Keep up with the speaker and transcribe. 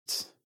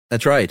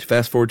That's right.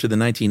 Fast forward to the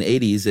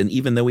 1980s, and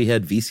even though we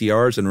had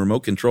VCRs and remote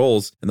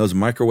controls and those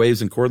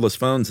microwaves and cordless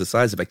phones the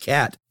size of a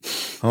cat,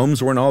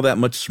 homes weren't all that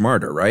much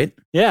smarter, right?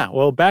 Yeah,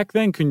 well, back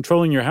then,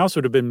 controlling your house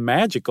would have been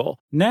magical.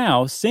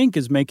 Now, Sync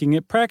is making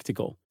it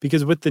practical.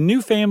 Because with the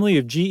new family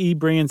of GE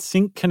brand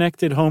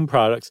Sync-connected home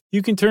products,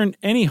 you can turn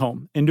any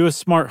home into a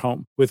smart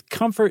home with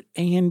comfort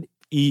and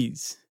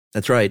ease.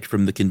 That's right.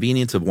 From the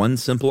convenience of one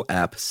simple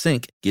app,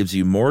 Sync gives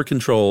you more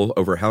control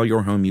over how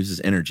your home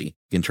uses energy.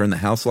 You can turn the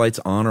house lights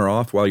on or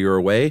off while you're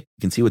away. You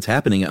can see what's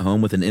happening at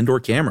home with an indoor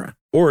camera.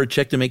 Or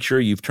check to make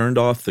sure you've turned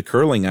off the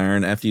curling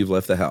iron after you've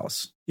left the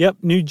house. Yep,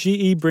 new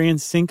GE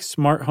brand Sync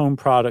smart home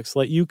products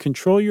let you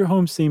control your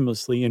home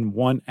seamlessly in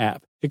one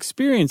app.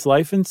 Experience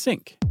life in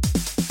Sync.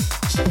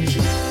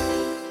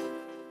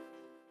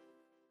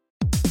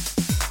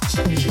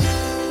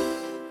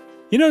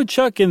 You know,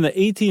 Chuck, in the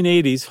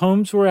 1880s,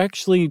 homes were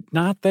actually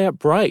not that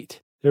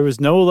bright. There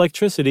was no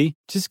electricity,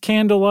 just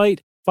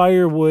candlelight,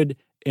 firewood,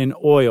 and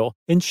oil.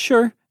 And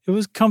sure, it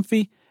was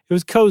comfy, it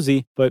was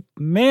cozy, but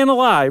man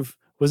alive,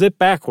 was it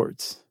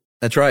backwards.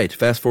 That's right.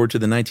 Fast forward to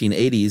the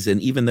 1980s,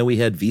 and even though we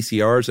had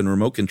VCRs and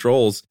remote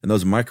controls and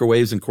those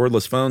microwaves and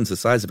cordless phones the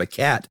size of a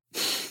cat,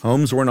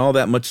 homes weren't all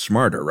that much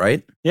smarter,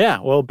 right?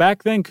 Yeah, well,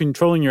 back then,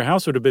 controlling your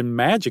house would have been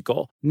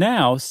magical.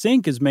 Now,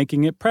 Sync is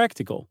making it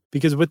practical.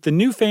 Because with the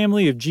new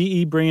family of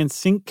GE brand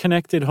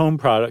Sync-connected home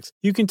products,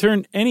 you can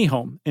turn any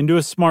home into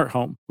a smart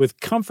home with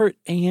comfort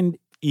and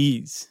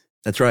ease.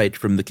 That's right.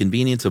 From the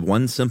convenience of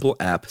one simple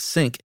app,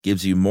 Sync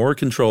gives you more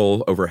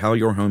control over how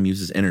your home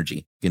uses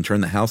energy. You can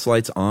turn the house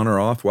lights on or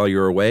off while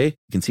you're away.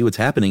 You can see what's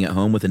happening at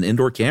home with an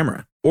indoor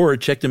camera. Or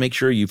check to make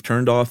sure you've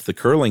turned off the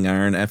curling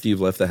iron after you've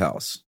left the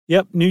house.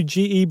 Yep, new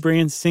GE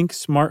brand Sync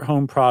smart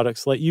home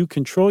products let you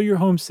control your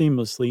home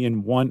seamlessly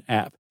in one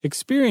app.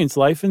 Experience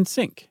life in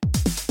Sync.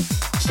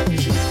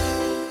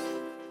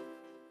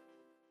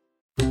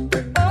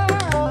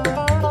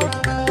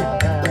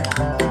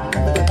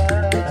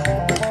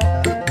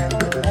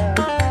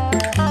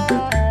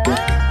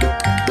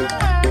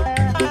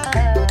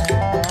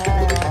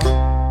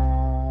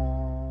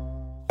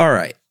 All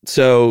right,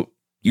 so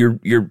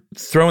you're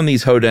throwing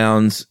these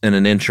hoedowns in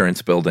an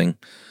insurance building.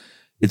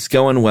 It's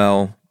going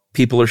well.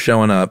 People are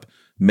showing up.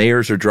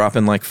 Mayors are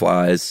dropping like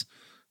flies,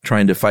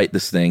 trying to fight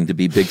this thing to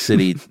be big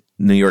city,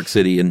 New York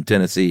City and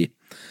Tennessee.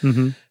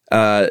 Mm-hmm.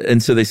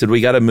 And so they said, we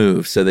got to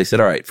move. So they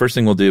said, all right, first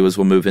thing we'll do is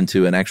we'll move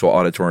into an actual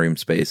auditorium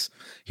space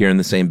here in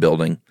the same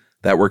building.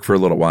 That worked for a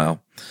little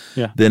while.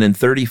 Yeah. Then in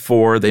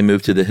 1934, they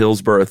moved to the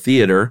Hillsborough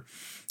Theater,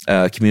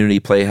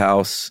 community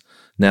playhouse,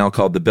 now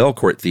called the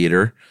Belcourt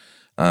Theater.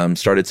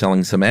 Started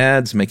selling some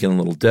ads, making a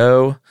little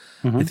dough.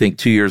 Mm-hmm. I think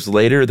 2 years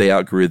later, they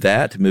outgrew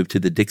that, moved to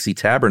the Dixie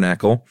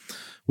Tabernacle,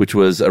 which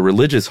was a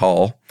religious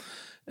hall,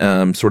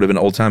 sort of an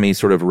old-timey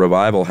sort of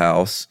revival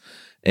house.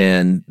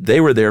 And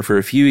they were there for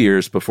a few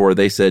years before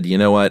they said, you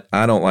know what,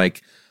 I don't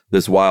like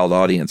this wild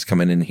audience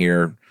coming in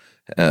here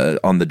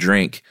on the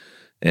drink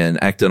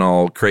and acting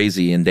all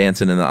crazy and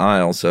dancing in the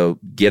aisle. So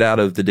get out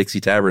of the Dixie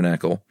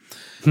Tabernacle.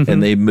 Mm-hmm.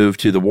 And they moved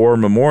to the War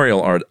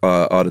Memorial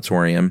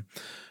Auditorium,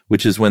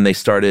 which is when they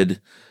started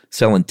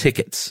selling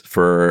tickets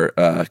for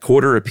a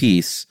quarter a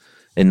piece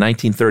in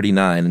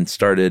 1939 and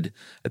started,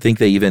 I think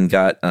they even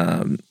got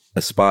a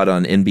spot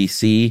on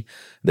NBC.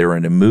 They were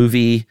in a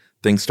movie.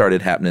 Things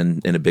started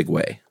happening in a big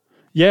way.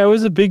 Yeah, it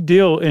was a big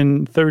deal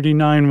in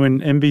 1939 when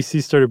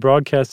NBC started broadcasting